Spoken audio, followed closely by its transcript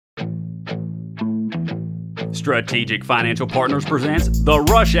Strategic Financial Partners presents the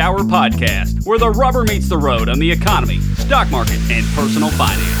Rush Hour Podcast, where the rubber meets the road on the economy, stock market, and personal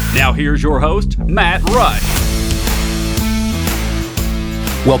finance. Now here's your host, Matt Rush.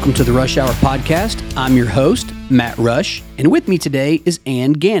 Welcome to the Rush Hour Podcast. I'm your host, Matt Rush, and with me today is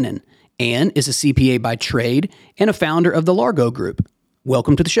Ann Gannon. Ann is a CPA by trade and a founder of the Largo Group.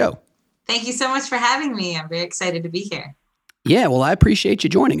 Welcome to the show. Thank you so much for having me. I'm very excited to be here. Yeah, well, I appreciate you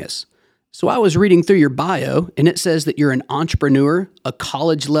joining us. So I was reading through your bio, and it says that you're an entrepreneur, a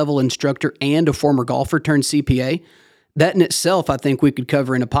college-level instructor, and a former golfer turned CPA. That in itself, I think we could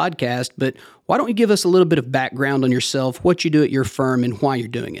cover in a podcast, but why don't you give us a little bit of background on yourself, what you do at your firm, and why you're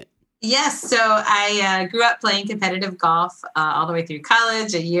doing it? Yes. So I grew up playing competitive golf all the way through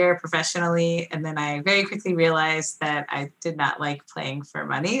college, a year professionally. And then I very quickly realized that I did not like playing for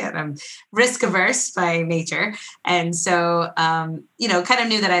money, and I'm risk averse by nature. And so, kind of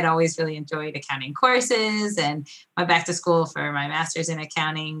knew that I'd always really enjoyed accounting courses and went back to school for my master's in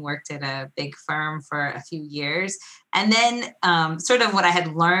accounting, worked at a big firm for a few years. And then sort of what I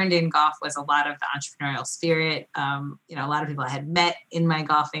had learned in golf was a lot of the entrepreneurial spirit. A lot of people I had met in my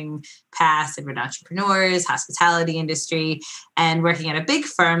golfing past had been entrepreneurs, hospitality industry, and working at a big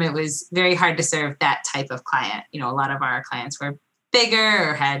firm, it was very hard to serve that type of client. A lot of our clients were bigger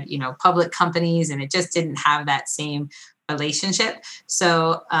or had, public companies, and it just didn't have that same relationship.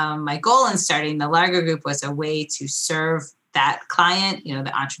 So my goal in starting the Largo Group was a way to serve that client,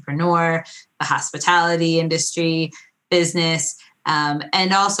 the entrepreneur, the hospitality industry, business,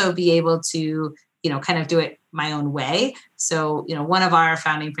 and also be able to, kind of do it my own way. So, one of our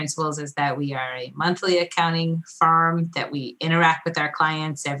founding principles is that we are a monthly accounting firm, that we interact with our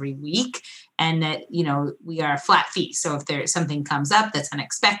clients every week, and that, we are a flat fee. So if there's something comes up that's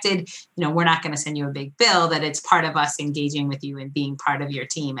unexpected, we're not going to send you a big bill, that it's part of us engaging with you and being part of your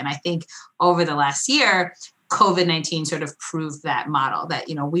team. And I think over the last year, COVID-19 sort of proved that model that,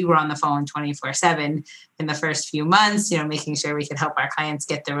 we were on the phone 24/7 in the first few months, making sure we could help our clients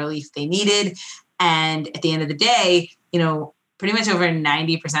get the relief they needed. And at the end of the day, pretty much over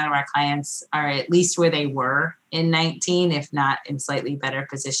 90% of our clients are at least where they were in 19, if not in slightly better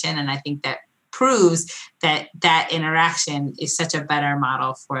position. And I think that proves that that interaction is such a better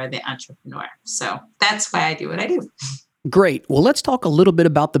model for the entrepreneur. So that's why I do what I do. Great. Well, let's talk a little bit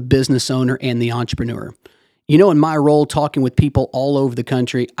about the business owner and the entrepreneur. In my role talking with people all over the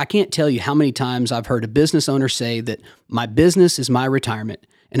country, I can't tell you how many times I've heard a business owner say that my business is my retirement.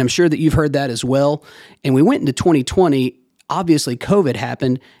 And I'm sure that you've heard that as well. And we went into 2020, obviously COVID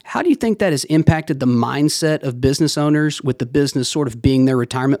happened. How do you think that has impacted the mindset of business owners with the business sort of being their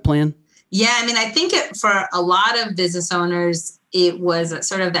retirement plan? Yeah, I think for a lot of business owners, it was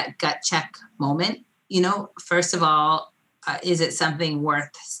sort of that gut check moment. First of all, is it something worth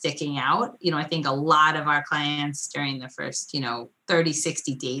sticking out? I think a lot of our clients during the first, 30,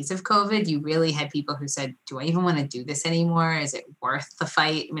 60 days of COVID, you really had people who said, do I even want to do this anymore? Is it worth the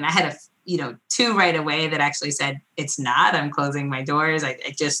fight? I had two right away that actually said, it's not, I'm closing my doors. I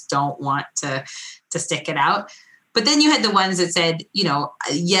just don't want to stick it out. But then you had the ones that said,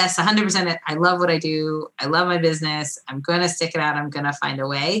 yes, 100%, I love what I do. I love my business. I'm going to stick it out. I'm going to find a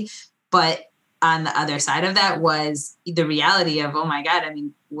way. But on the other side of that was the reality of, oh my God,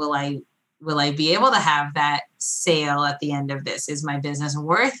 will I be able to have that sale at the end of this? Is my business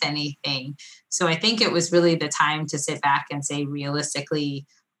worth anything? So I think it was really the time to sit back and say, realistically,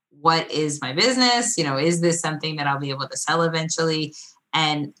 what is my business? Is this something that I'll be able to sell eventually?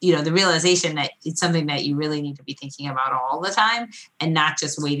 And, the realization that it's something that you really need to be thinking about all the time and not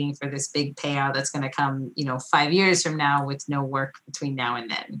just waiting for this big payout that's going to come, 5 years from now with no work between now and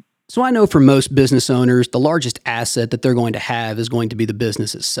then. So I know for most business owners, the largest asset that they're going to have is going to be the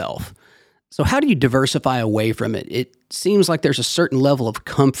business itself. So how do you diversify away from it? It seems like there's a certain level of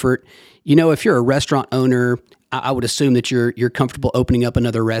comfort. If you're a restaurant owner, I would assume that you're comfortable opening up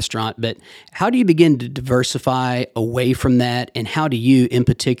another restaurant, but how do you begin to diversify away from that? And how do you, in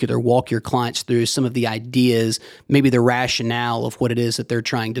particular, walk your clients through some of the ideas, maybe the rationale of what it is that they're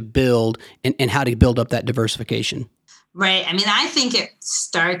trying to build and how to build up that diversification? Right. I think it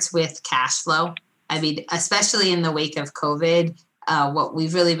starts with cash flow. Especially in the wake of COVID, what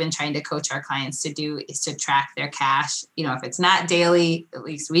we've really been trying to coach our clients to do is to track their cash. If it's not daily, at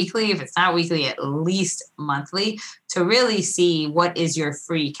least weekly. If it's not weekly, at least monthly, to really see what is your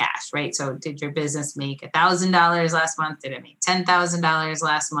free cash, right? So did your business make $1,000 last month? Did it make $10,000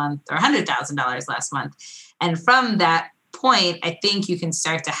 last month or $100,000 last month? And from that point, I think you can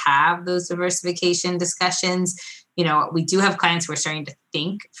start to have those diversification discussions. We do have clients who are starting to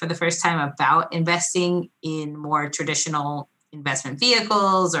think for the first time about investing in more traditional investment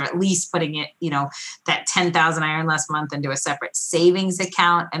vehicles, or at least putting it, that 10,000 I earn last month into a separate savings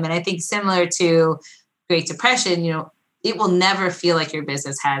account. I mean, I think similar to Great Depression, it will never feel like your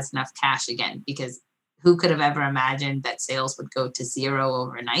business has enough cash again, because who could have ever imagined that sales would go to zero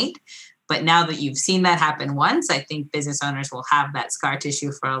overnight? But now that you've seen that happen once, I think business owners will have that scar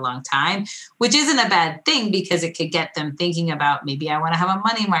tissue for a long time, which isn't a bad thing, because it could get them thinking about, maybe I want to have a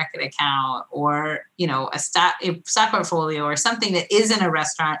money market account, or, a stock portfolio, or something that isn't a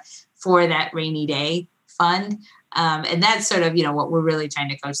restaurant for that rainy day fund. And that's sort of, what we're really trying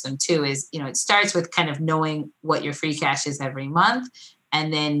to coach them to is, it starts with kind of knowing what your free cash is every month.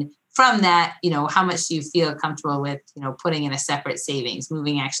 And then from that, how much do you feel comfortable with, putting in a separate savings,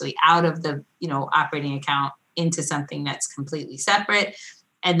 moving actually out of the, operating account into something that's completely separate.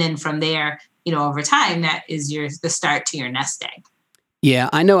 And then from there, over time, that is the start to your nest egg. Yeah,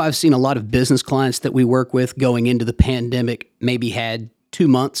 I know I've seen a lot of business clients that we work with going into the pandemic, maybe had 2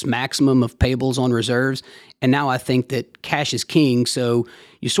 months maximum of payables on reserves. And now I think that cash is king. So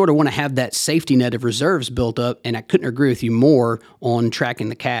you sort of want to have that safety net of reserves built up. And I couldn't agree with you more on tracking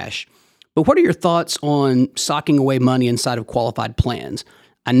the cash. But what are your thoughts on socking away money inside of qualified plans?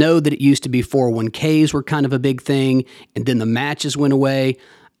 I know that it used to be 401ks were kind of a big thing, and then the matches went away.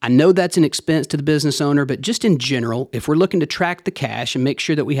 I know that's an expense to the business owner, but just in general, if we're looking to track the cash and make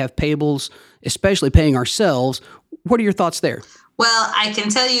sure that we have payables, especially paying ourselves, what are your thoughts there? Well, I can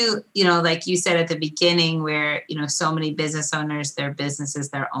tell you, like you said at the beginning, where, so many business owners, their business is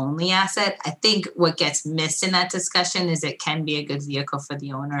their only asset. I think what gets missed in that discussion is it can be a good vehicle for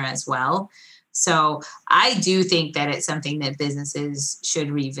the owner as well. So I do think that it's something that businesses should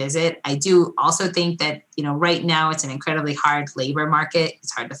revisit. I do also think that, right now it's an incredibly hard labor market.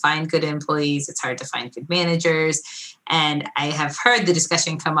 It's hard to find good employees. It's hard to find good managers. And I have heard the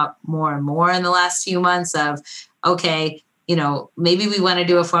discussion come up more and more in the last few months of, okay, maybe we want to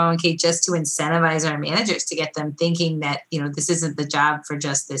do a 401k just to incentivize our managers, to get them thinking that, this isn't the job for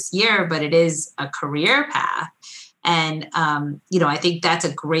just this year, but it is a career path. And, I think that's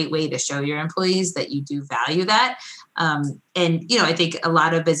a great way to show your employees that you do value that. And, I think a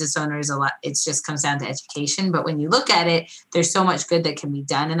lot of business owners, it just comes down to education. But when you look at it, there's so much good that can be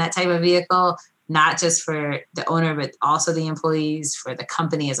done in that type of vehicle, not just for the owner, but also the employees, for the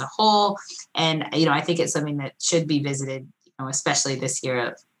company as a whole. And, I think it's something that should be visited, especially this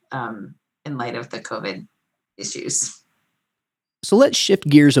year in light of the COVID issues. So let's shift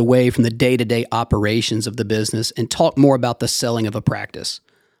gears away from the day-to-day operations of the business and talk more about the selling of a practice.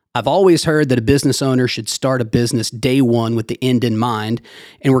 I've always heard that a business owner should start a business day one with the end in mind,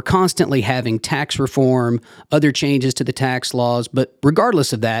 and we're constantly having tax reform, other changes to the tax laws. But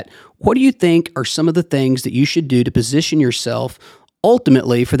regardless of that, what do you think are some of the things that you should do to position yourself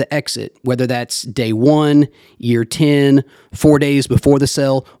ultimately for the exit, whether that's day 1, year 10, 4 days before the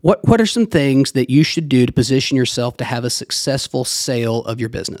sale? What are some things that you should do to position yourself to have a successful sale of your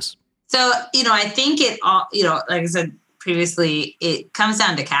business? So, I think it all, like I said previously, it comes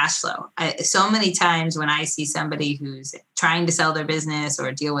down to cash flow. So many times when I see somebody who's trying to sell their business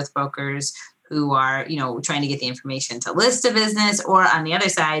or deal with brokers who are, trying to get the information to list a business, or on the other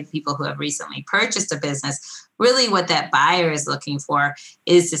side, people who have recently purchased a business, really what that buyer is looking for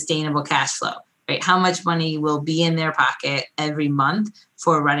is sustainable cash flow, right? How much money will be in their pocket every month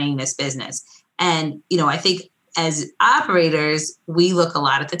for running this business? And, I think as operators, we look a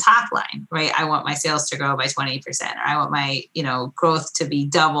lot at the top line, right? I want my sales to grow by 20%, or I want my, growth to be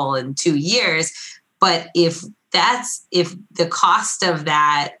double in 2 years. But if the cost of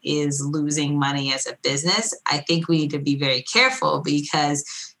that is losing money as a business, I think we need to be very careful, because,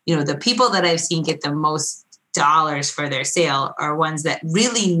 the people that I've seen get the most dollars for their sale are ones that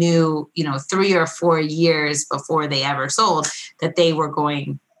really knew, 3 or 4 years before they ever sold that they were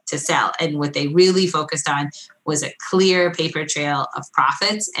going to sell. And what they really focused on was a clear paper trail of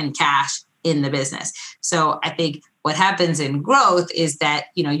profits and cash in the business. So I think what happens in growth is that,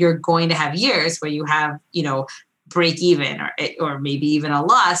 you're going to have years where you have, break even or maybe even a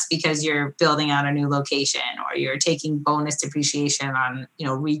loss because you're building out a new location, or you're taking bonus depreciation on,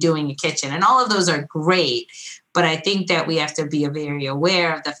 redoing a kitchen. And all of those are great. But I think that we have to be very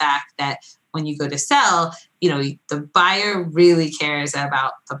aware of the fact that when you go to sell, the buyer really cares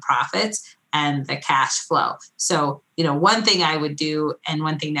about the profits and the cash flow. So, one thing I would do, and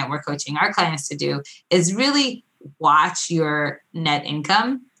one thing that we're coaching our clients to do, is really watch your net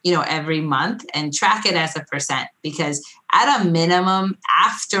income, every month, and track it as a percent, because at a minimum,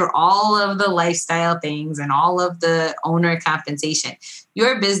 after all of the lifestyle things and all of the owner compensation,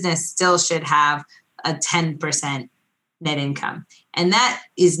 your business still should have a 10% net income. And that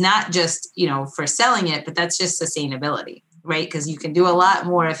is not just, for selling it, but that's just sustainability. right? Because you can do a lot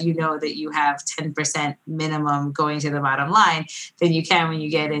more if you know that you have 10% minimum going to the bottom line than you can when you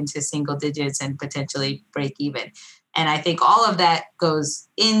get into single digits and potentially break even. And I think all of that goes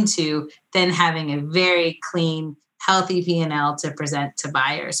into then having a very clean, healthy P&L to present to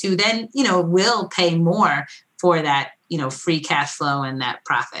buyers who then, will pay more for that, free cash flow and that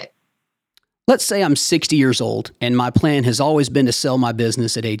profit. Let's say I'm 60 years old and my plan has always been to sell my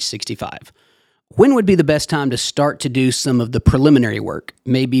business at age 65. When would be the best time to start to do some of the preliminary work?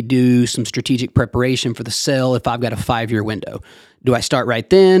 Maybe do some strategic preparation for the sale if I've got a 5-year window. Do I start right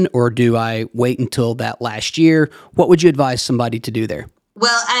then, or do I wait until that last year? What would you advise somebody to do there?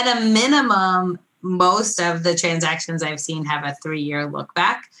 Well, at a minimum, most of the transactions I've seen have a 3-year look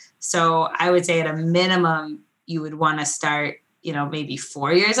back. So I would say at a minimum, you would want to start, maybe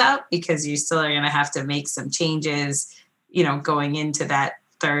 4 years out, because you still are going to have to make some changes, going into that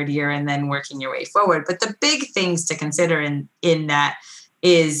 3rd year and then working your way forward. But the big things to consider in that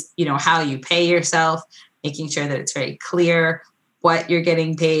is, how you pay yourself, making sure that it's very clear what you're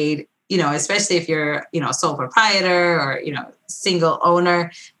getting paid, especially if you're, a sole proprietor or, single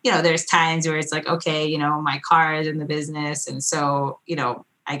owner. There's times where it's like, okay, my car is in the business. And so,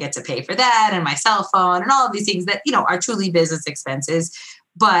 I get to pay for that and my cell phone and all of these things that, are truly business expenses.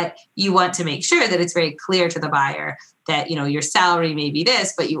 But you want to make sure that it's very clear to the buyer that, your salary may be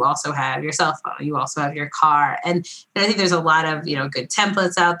this, but you also have your cell phone, you also have your car. And I think there's a lot of, good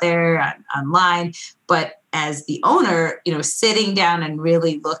templates out there online. But as the owner, sitting down and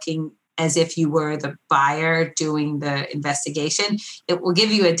really looking as if you were the buyer doing the investigation, it will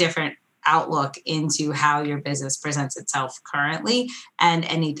give you a different outlook into how your business presents itself currently and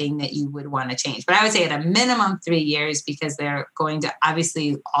anything that you would want to change. But I would say at a minimum 3 years, because they're going to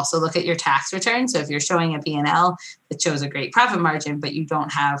obviously also look at your tax return. So if you're showing a P&L that shows a great profit margin, but you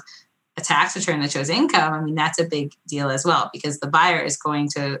don't have a tax return that shows income, that's a big deal as well, because the buyer is going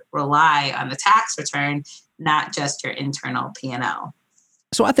to rely on the tax return, not just your internal P&L.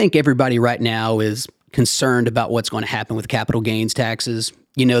 So I think everybody right now is concerned about what's going to happen with capital gains taxes.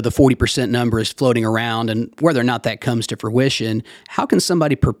 The 40% number is floating around, and whether or not that comes to fruition, how can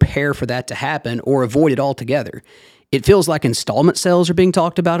somebody prepare for that to happen or avoid it altogether? It feels like installment sales are being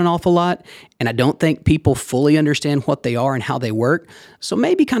talked about an awful lot, and I don't think people fully understand what they are and how they work. So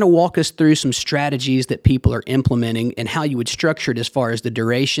maybe kind of walk us through some strategies that people are implementing and how you would structure it as far as the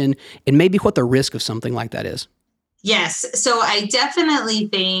duration and maybe what the risk of something like that is. Yes. So I definitely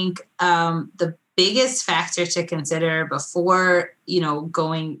think the biggest factor to consider before,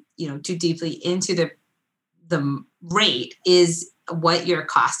 going, too deeply into the rate is what your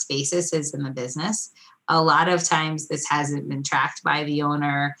cost basis is in the business. A lot of times this hasn't been tracked by the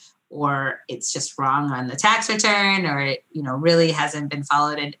owner, or it's just wrong on the tax return, or it, really hasn't been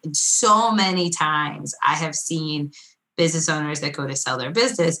followed. And so many times I have seen business owners that go to sell their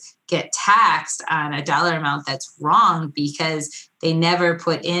business get taxed on a dollar amount that's wrong because they never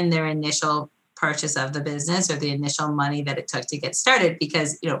put in their initial purchase of the business or the initial money that it took to get started.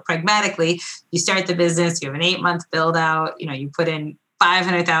 Because, pragmatically, you start the business, you have an 8-month build out, you put in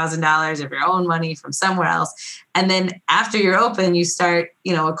 $500,000 of your own money from somewhere else. And then after you're open, you start, a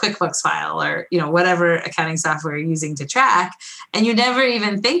QuickBooks file or, whatever accounting software you're using to track. And you never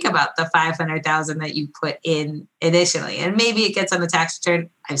even think about the $500,000 that you put in initially. And maybe it gets on the tax return.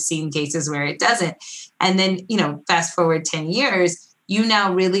 I've seen cases where it doesn't. And then, fast forward 10 years, you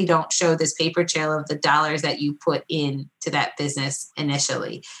now really don't show this paper trail of the dollars that you put in to that business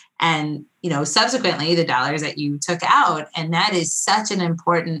initially. And, subsequently the dollars that you took out. And that is such an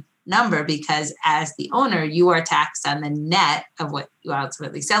important number, because as the owner, you are taxed on the net of what you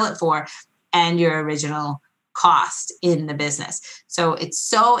ultimately sell it for and your original cost in the business. So it's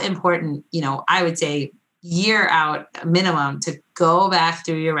so important, I would say year out minimum, to go back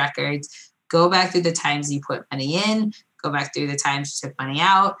through your records, go back through the times you put money in, go back through the times you took money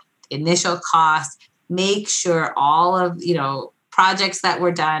out, the initial cost, make sure all of, projects that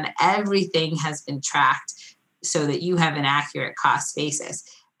were done, everything has been tracked so that you have an accurate cost basis.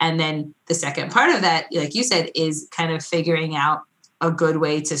 And then the second part of that, like you said, is kind of figuring out a good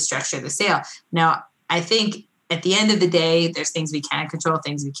way to structure the sale. Now, I think at the end of the day, there's things we can control,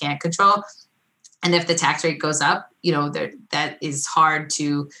 things we can't control. And if the tax rate goes up, that is hard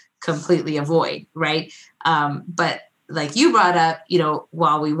to completely avoid, right? But like you brought up,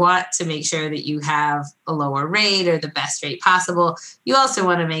 while we want to make sure that you have a lower rate or the best rate possible, you also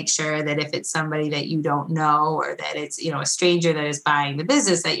want to make sure that if it's somebody that you don't know, or that it's, a stranger that is buying the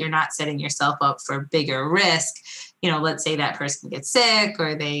business, that you're not setting yourself up for bigger risk. Let's say that person gets sick,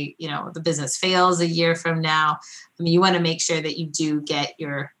 or they, the business fails a year from now. You want to make sure that you do get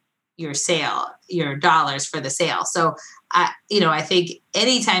your your dollars for the sale. So I think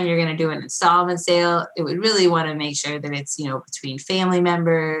anytime you're going to do an installment sale, it would really want to make sure that it's, between family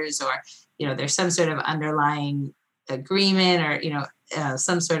members, or, there's some sort of underlying agreement, or,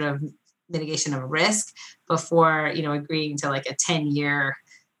 some sort of mitigation of risk before, agreeing to like a 10-year,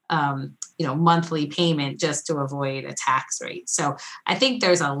 monthly payment just to avoid a tax rate. So I think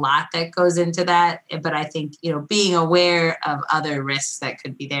there's a lot that goes into that, but I think, being aware of other risks that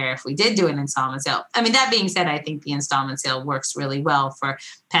could be there if we did do an installment sale. I mean, that being said, I think the installment sale works really well for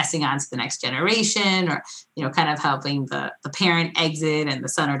passing on to the next generation, or, kind of helping the parent exit and the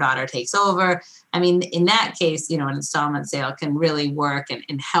son or daughter takes over. I mean, in that case, an installment sale can really work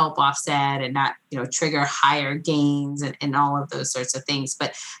and help offset and not, trigger higher gains and all of those sorts of things.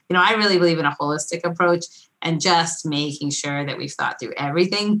 But, I really believe in a holistic approach and just making sure that we've thought through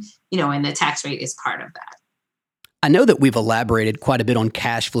everything, and the tax rate is part of that. I know that we've elaborated quite a bit on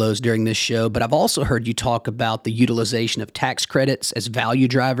cash flows during this show, but I've also heard you talk about the utilization of tax credits as value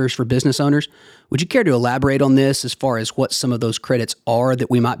drivers for business owners. Would you care to elaborate on this as far as what some of those credits are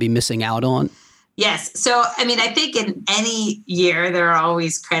that we might be missing out on? Yes. So, I mean, I think in any year, there are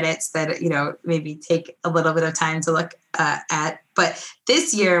always credits that, maybe take a little bit of time to look at. But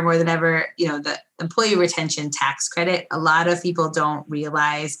this year, more than ever, the employee retention tax credit, a lot of people don't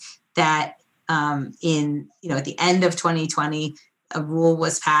realize that at the end of 2020, a rule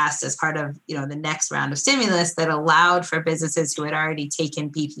was passed as part of, the next round of stimulus that allowed for businesses who had already taken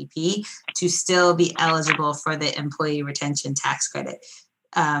PPP to still be eligible for the employee retention tax credit.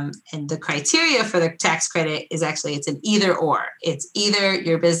 And the criteria for the tax credit is actually, it's an either or. It's either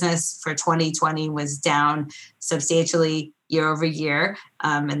your business for 2020 was down substantially year over year,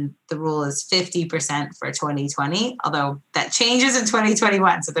 and the rule is 50% for 2020, although that changes in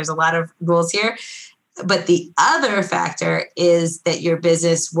 2021. So there's a lot of rules here. But the other factor is that your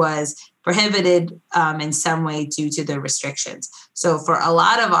business was prohibited in some way due to the restrictions. So for a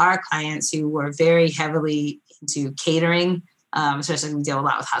lot of our clients who were very heavily into catering, especially we deal a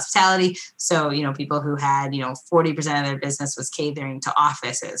lot with hospitality. So, people who had, 40% of their business was catering to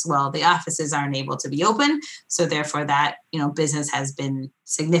offices. Well, the offices aren't able to be open. So therefore that, business has been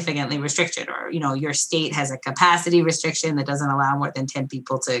significantly restricted, or, your state has a capacity restriction that doesn't allow more than 10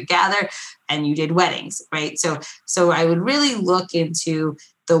 people to gather, and you did weddings, right? So I would really look into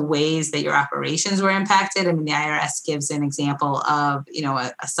the ways that your operations were impacted. I mean, the IRS gives an example of,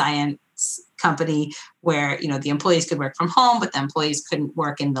 a science company where, the employees could work from home, but the employees couldn't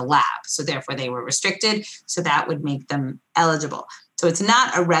work in the lab. So therefore they were restricted. So that would make them eligible. So it's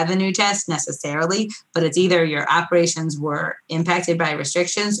not a revenue test necessarily, but it's either your operations were impacted by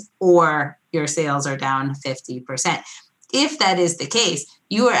restrictions or your sales are down 50%. If that is the case,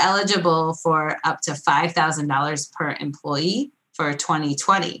 you are eligible for up to $5,000 per employee for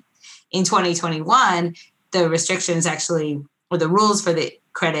 2020. In 2021, the restrictions actually, or the rules for the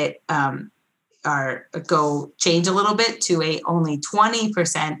credit change a little bit to a only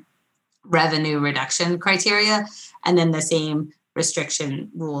 20% revenue reduction criteria, and then the same restriction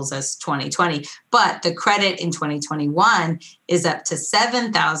rules as 2020. But the credit in 2021 is up to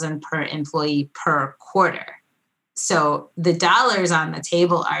 $7,000 per employee per quarter. So the dollars on the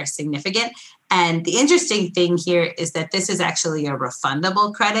table are significant. And the interesting thing here is that this is actually a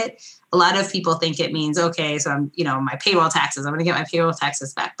refundable credit. A lot of people think it means, okay, so I'm, my payroll taxes, I'm going to get my payroll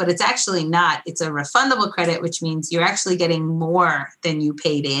taxes back, but it's actually not. It's a refundable credit, which means you're actually getting more than you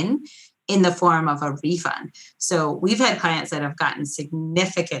paid in the form of a refund. So we've had clients that have gotten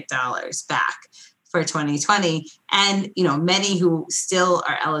significant dollars back for 2020, and, many who still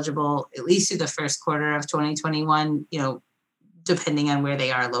are eligible, at least through the first quarter of 2021, depending on where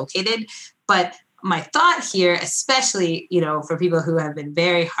they are located. But my thought here, especially, for people who have been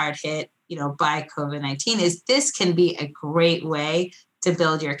very hard hit, by COVID-19, is this can be a great way to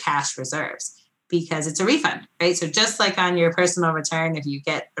build your cash reserves because it's a refund, right? So just like on your personal return, if you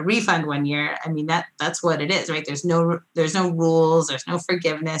get a refund 1 year, I mean, that's what it is, right? There's no rules, there's no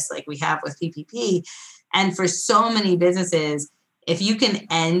forgiveness like we have with PPP. And for so many businesses, if you can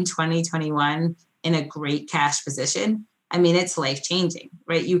end 2021 in a great cash position, I mean, it's life-changing,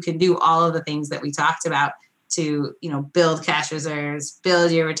 right? You can do all of the things that we talked about to, build cash reserves,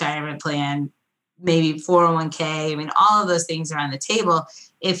 build your retirement plan, maybe 401k. I mean, all of those things are on the table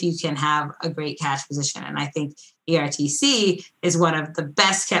if you can have a great cash position. And I think ERTC is one of the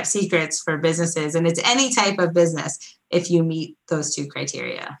best kept secrets for businesses. And it's any type of business if you meet those two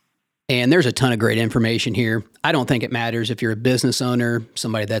criteria. And there's a ton of great information here. I don't think it matters if you're a business owner,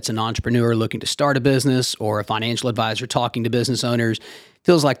 somebody that's an entrepreneur looking to start a business, or a financial advisor talking to business owners.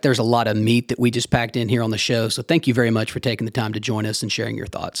 Feels like there's a lot of meat that we just packed in here on the show. So thank you very much for taking the time to join us and sharing your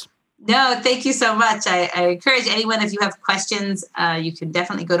thoughts. No, thank you so much. I encourage anyone, if you have questions, you can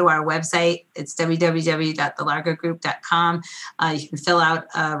definitely go to our website. It's www.thelargogroup.com. You can fill out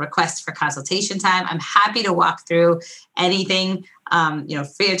a request for consultation time. I'm happy to walk through anything,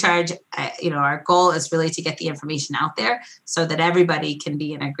 free of charge. Our goal is really to get the information out there so that everybody can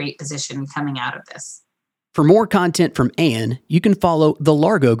be in a great position coming out of this. For more content from Ann, you can follow The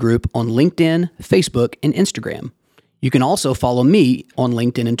Largo Group on LinkedIn, Facebook, and Instagram. You can also follow me on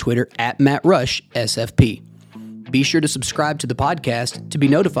LinkedIn and Twitter at Matt Rush, SFP. Be sure to subscribe to the podcast to be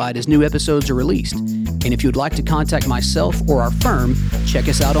notified as new episodes are released. And if you would like to contact myself or our firm, check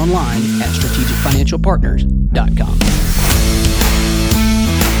us out online at strategicfinancialpartners.com.